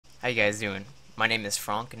How you guys doing? My name is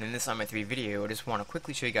Frank, and in this ArmA 3 video, I just want to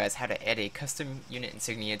quickly show you guys how to add a custom unit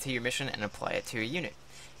insignia to your mission and apply it to a unit.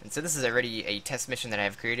 And so this is already a test mission that I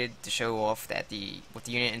have created to show off that what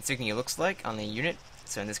the unit insignia looks like on the unit.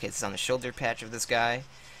 So in this case, it's on the shoulder patch of this guy.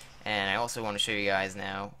 And I also want to show you guys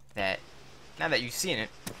now that you've seen it,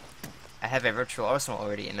 I have a virtual arsenal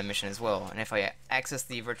already in the mission as well. And if I access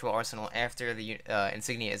the virtual arsenal after the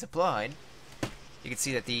insignia is applied, you can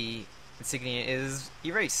see that the insignia is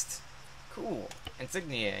erased. Cool.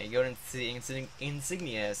 Insignia. You go into the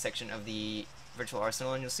insignia section of the virtual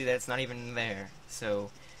arsenal and you'll see that it's not even there.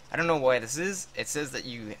 So I don't know why this is. It says that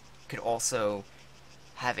you could also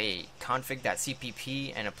have a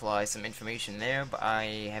config.cpp and apply some information there, but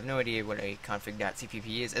I have no idea what a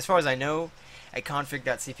config.cpp is. As far as I know, a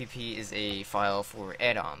config.cpp is a file for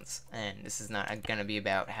add-ons, and this is not going to be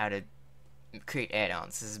about how to create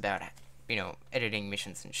add-ons. This is about, editing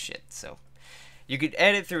missions and shit. So you could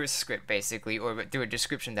edit through a script basically, or through a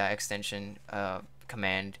description.extension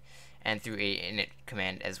command, and through a init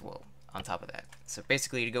command as well on top of that. So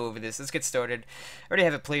basically, to go over this, let's get started. I already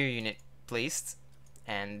have a player unit placed,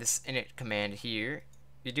 and this init command here,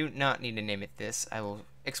 you do not need to name it this. I will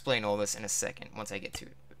explain all this in a second once I get to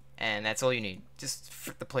it. And that's all you need, just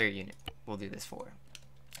for the player unit we'll do this for.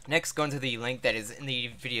 Next, go into the link that is in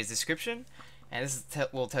the video's description, and this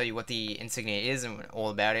will tell you what the insignia is and all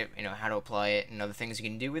about it, how to apply it and other things you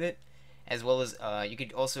can do with it, as well as you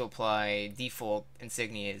could also apply default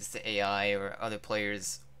insignias to AI or other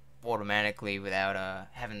players automatically without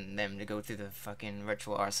having them to go through the fucking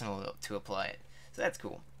virtual arsenal to apply it. So that's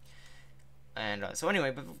cool. And so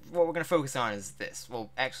anyway, but what we're going to focus on is this.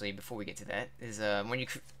 Well, actually, before we get to that, is when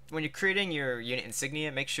you're creating your unit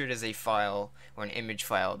insignia, make sure there's a file or an image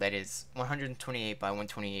file that is 128 by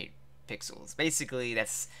 128 pixels. Basically,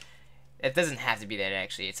 it doesn't have to be that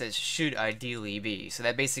actually. It says should ideally be. So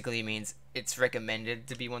that basically means it's recommended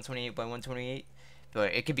to be 128 by 128,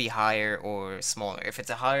 but it could be higher or smaller. If it's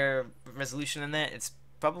a higher resolution than that, it's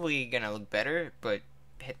probably going to look better, but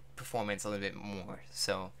hit performance a little bit more.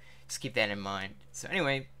 So just keep that in mind. So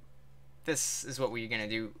anyway, this is what we're going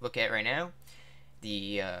to look at right now.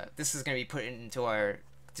 This is going to be put into our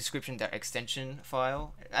description.extension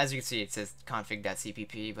file. As you can see, it says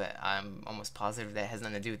config.cpp, but I'm almost positive that has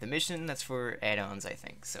nothing to do with the mission. That's for add-ons, I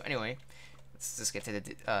think. So anyway, let's just get to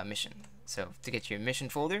the mission. So to get your mission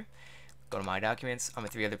folder, go to My Documents, ArmA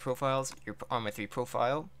 3 Other Profiles, your ArmA 3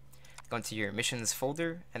 profile, go into your Missions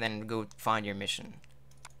folder, and then go find your mission.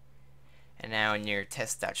 And now in your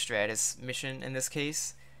test.stratus mission, in this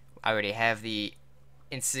case, I already have the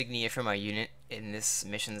insignia for my unit in this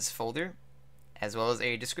missions folder, as well as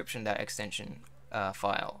a description.extension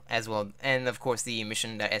file, as well, and of course the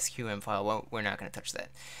mission.sqm file. Well, we're not going to touch that.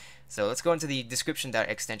 So let's go into the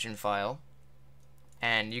description.extension file,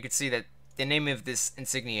 and you can see that the name of this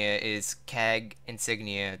insignia is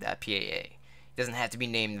CfgUnitInsignia.paa. It doesn't have to be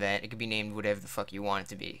named that. It could be named whatever the fuck you want it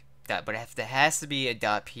to be. But it has to be a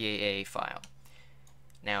 .paa file.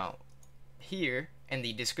 Now, here in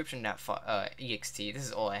the description.ext, this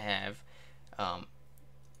is all I have.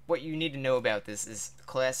 What you need to know about this is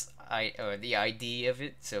the ID of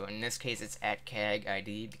it. So in this case, it's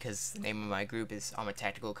 @CAG_ID because the name of my group is ArmA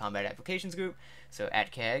Tactical Combat Applications Group. So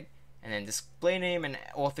 @CAG, and then display name and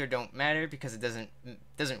author don't matter because it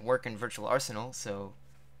doesn't work in Virtual Arsenal. So,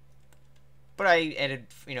 but I added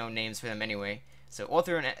names for them anyway. So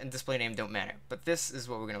author and display name don't matter. But this is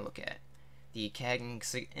what we're gonna look at: the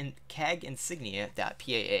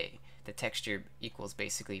CfgUnitInsignia.paa, the texture equals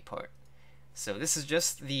basically part. So this is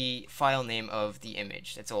just the file name of the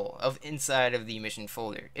image. That's all inside of the mission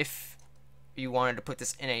folder. If you wanted to put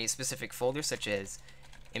this in a specific folder, such as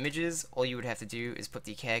images, all you would have to do is put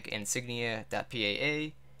the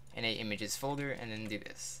CfgUnitInsignia.paa in a images folder, and then do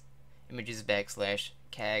this: images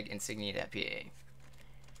 /CfgUnitInsignia.paa.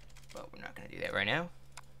 But we're not going to do that right now.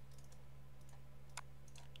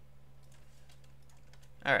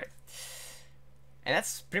 Alright. And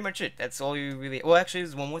that's pretty much it. That's all you really... Well, actually,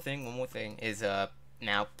 there's one more thing. One more thing is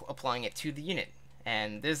now applying it to the unit.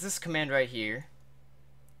 And there's this command right here.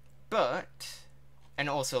 But... And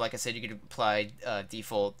also, like I said, you could apply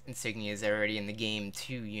default insignias that are already in the game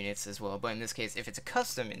to units as well. But in this case, if it's a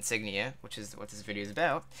custom insignia, which is what this video is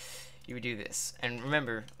about, you would do this. And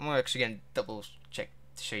remember, I'm actually going to double check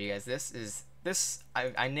to show you guys this.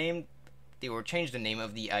 I named or changed the name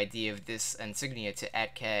of the ID of this insignia to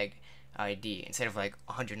 @CAG_ID instead of like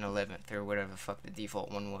 111th or whatever the fuck the default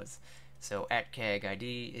one was. So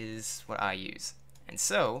 @CAG_ID is what I use. And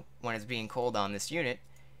so when it's being called on this unit,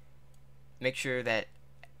 make sure that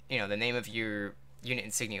the name of your unit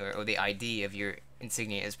insignia or the ID of your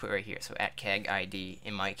Insignia is put right here. So @CfgID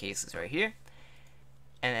in my case is right here.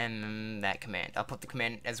 And then that command. I'll put the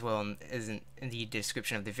command as well as in the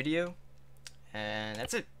description of the video. And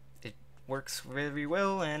that's it. It works very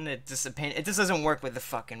well, and it just doesn't work with the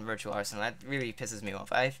fucking virtual arsenal. That really pisses me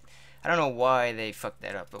off. I don't know why they fucked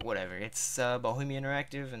that up, but whatever. It's Bohemia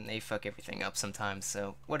Interactive, and they fuck everything up sometimes,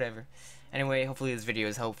 so whatever. Anyway, hopefully this video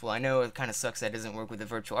is helpful. I know it kind of sucks that it doesn't work with the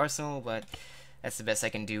virtual arsenal, but that's the best I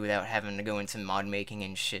can do without having to go into mod making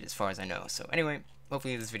and shit as far as I know. So anyway,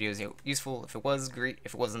 hopefully this video is useful. If it was, great.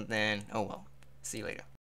 If it wasn't, then oh well. See you later.